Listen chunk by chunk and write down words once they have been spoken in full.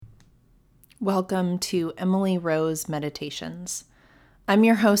Welcome to Emily Rose Meditations. I'm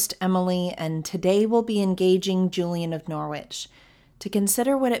your host, Emily, and today we'll be engaging Julian of Norwich to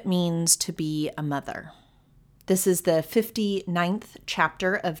consider what it means to be a mother. This is the 59th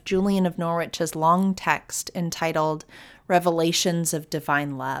chapter of Julian of Norwich's long text entitled Revelations of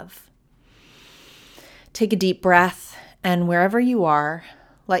Divine Love. Take a deep breath, and wherever you are,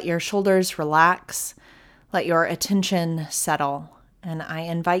 let your shoulders relax, let your attention settle. And I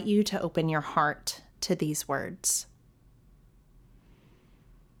invite you to open your heart to these words.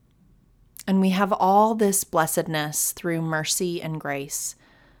 And we have all this blessedness through mercy and grace,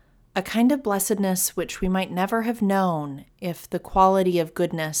 a kind of blessedness which we might never have known if the quality of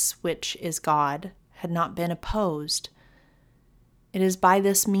goodness, which is God, had not been opposed. It is by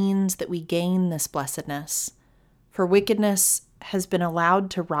this means that we gain this blessedness, for wickedness has been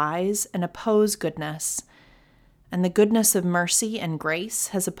allowed to rise and oppose goodness, and the goodness of mercy and grace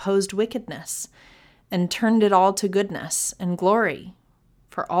has opposed wickedness and turned it all to goodness and glory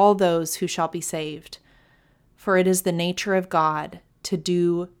for all those who shall be saved. For it is the nature of God to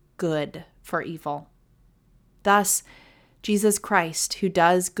do good for evil. Thus, Jesus Christ, who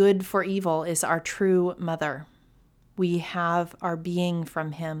does good for evil, is our true mother. We have our being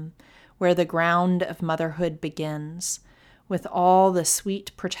from him, where the ground of motherhood begins, with all the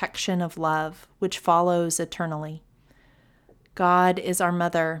sweet protection of love which follows eternally. God is our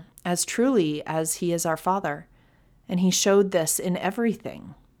mother as truly as he is our father, and he showed this in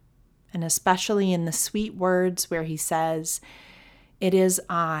everything, and especially in the sweet words where he says, "It is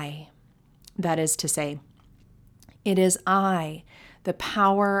I," that is to say, it is I, the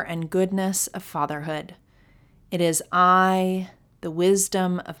power and goodness of fatherhood. It is I, the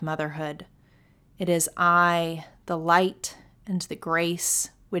wisdom of motherhood. It is I, the light and the grace,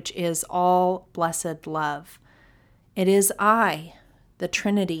 which is all blessed love. It is I, the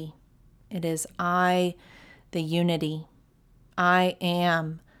Trinity. It is I, the unity. I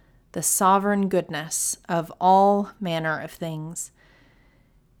am the sovereign goodness of all manner of things.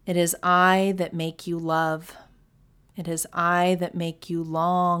 It is I that make you love. It is I that make you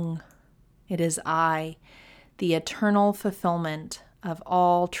long. It is I, the eternal fulfillment of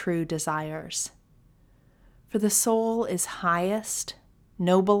all true desires. For the soul is highest,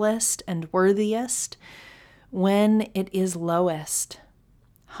 noblest, and worthiest when it is lowest,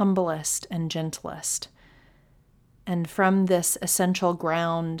 humblest, and gentlest. And from this essential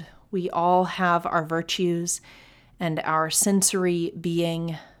ground, we all have our virtues and our sensory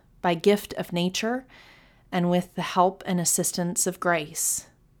being by gift of nature and with the help and assistance of grace,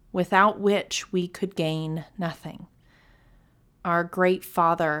 without which we could gain nothing. Our great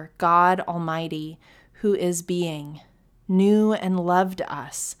Father, God Almighty, who is being, knew and loved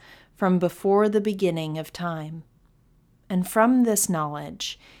us from before the beginning of time. And from this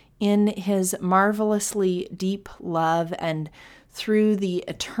knowledge, in his marvelously deep love and through the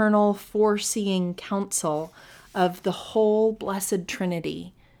eternal foreseeing counsel of the whole blessed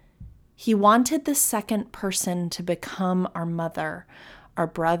Trinity, he wanted the second person to become our mother, our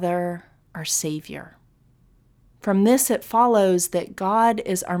brother, our Savior. From this it follows that God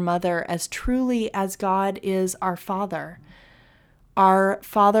is our mother as truly as God is our Father. Our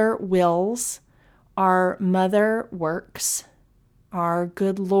Father wills, our Mother works, our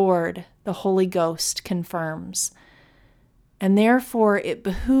good Lord, the Holy Ghost, confirms. And therefore it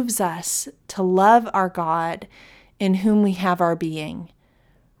behooves us to love our God in whom we have our being,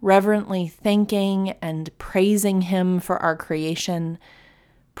 reverently thanking and praising him for our creation,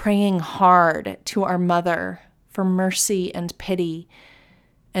 praying hard to our Mother for mercy and pity,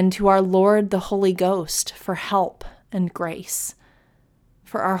 and to our Lord the Holy Ghost for help and grace.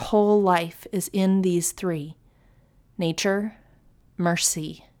 For our whole life is in these three: nature,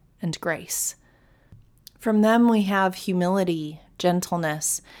 mercy, and grace. From them we have humility,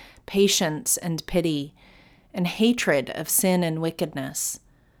 gentleness, patience, and pity, and hatred of sin and wickedness.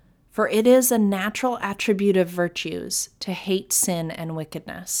 For it is a natural attribute of virtues to hate sin and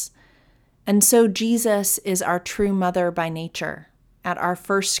wickedness. And so Jesus is our true mother by nature, at our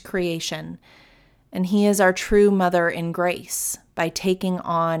first creation, and he is our true mother in grace by taking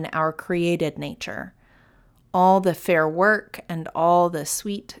on our created nature. All the fair work and all the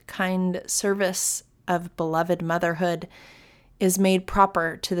sweet, kind service of beloved motherhood is made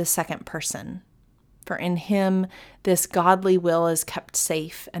proper to the second person. For in him this godly will is kept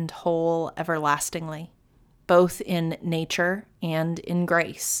safe and whole everlastingly, both in nature and in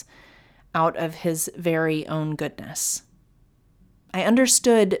grace, out of his very own goodness. I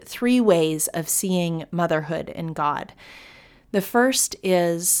understood three ways of seeing motherhood in God. The first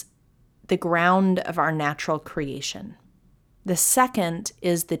is the ground of our natural creation. The second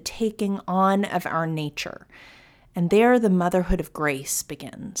is the taking on of our nature, and there the motherhood of grace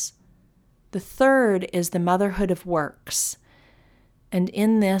begins. The third is the motherhood of works, and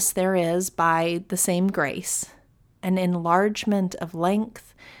in this there is, by the same grace, an enlargement of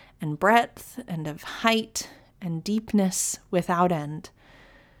length and breadth and of height and deepness without end,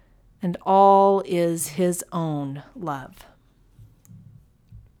 and all is his own love.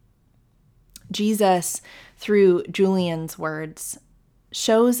 Jesus, through Julian's words,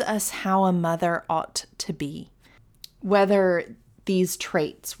 shows us how a mother ought to be, whether these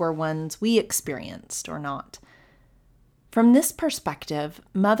traits were ones we experienced or not. From this perspective,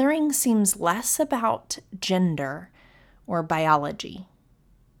 mothering seems less about gender or biology.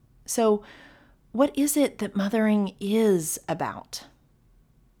 So, what is it that mothering is about?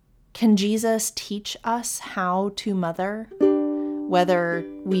 Can Jesus teach us how to mother, whether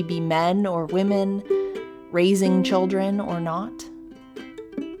we be men or women, raising children or not?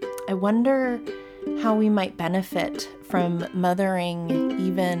 I wonder how we might benefit from mothering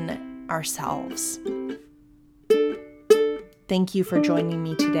even ourselves. Thank you for joining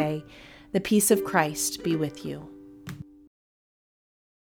me today. The peace of Christ be with you.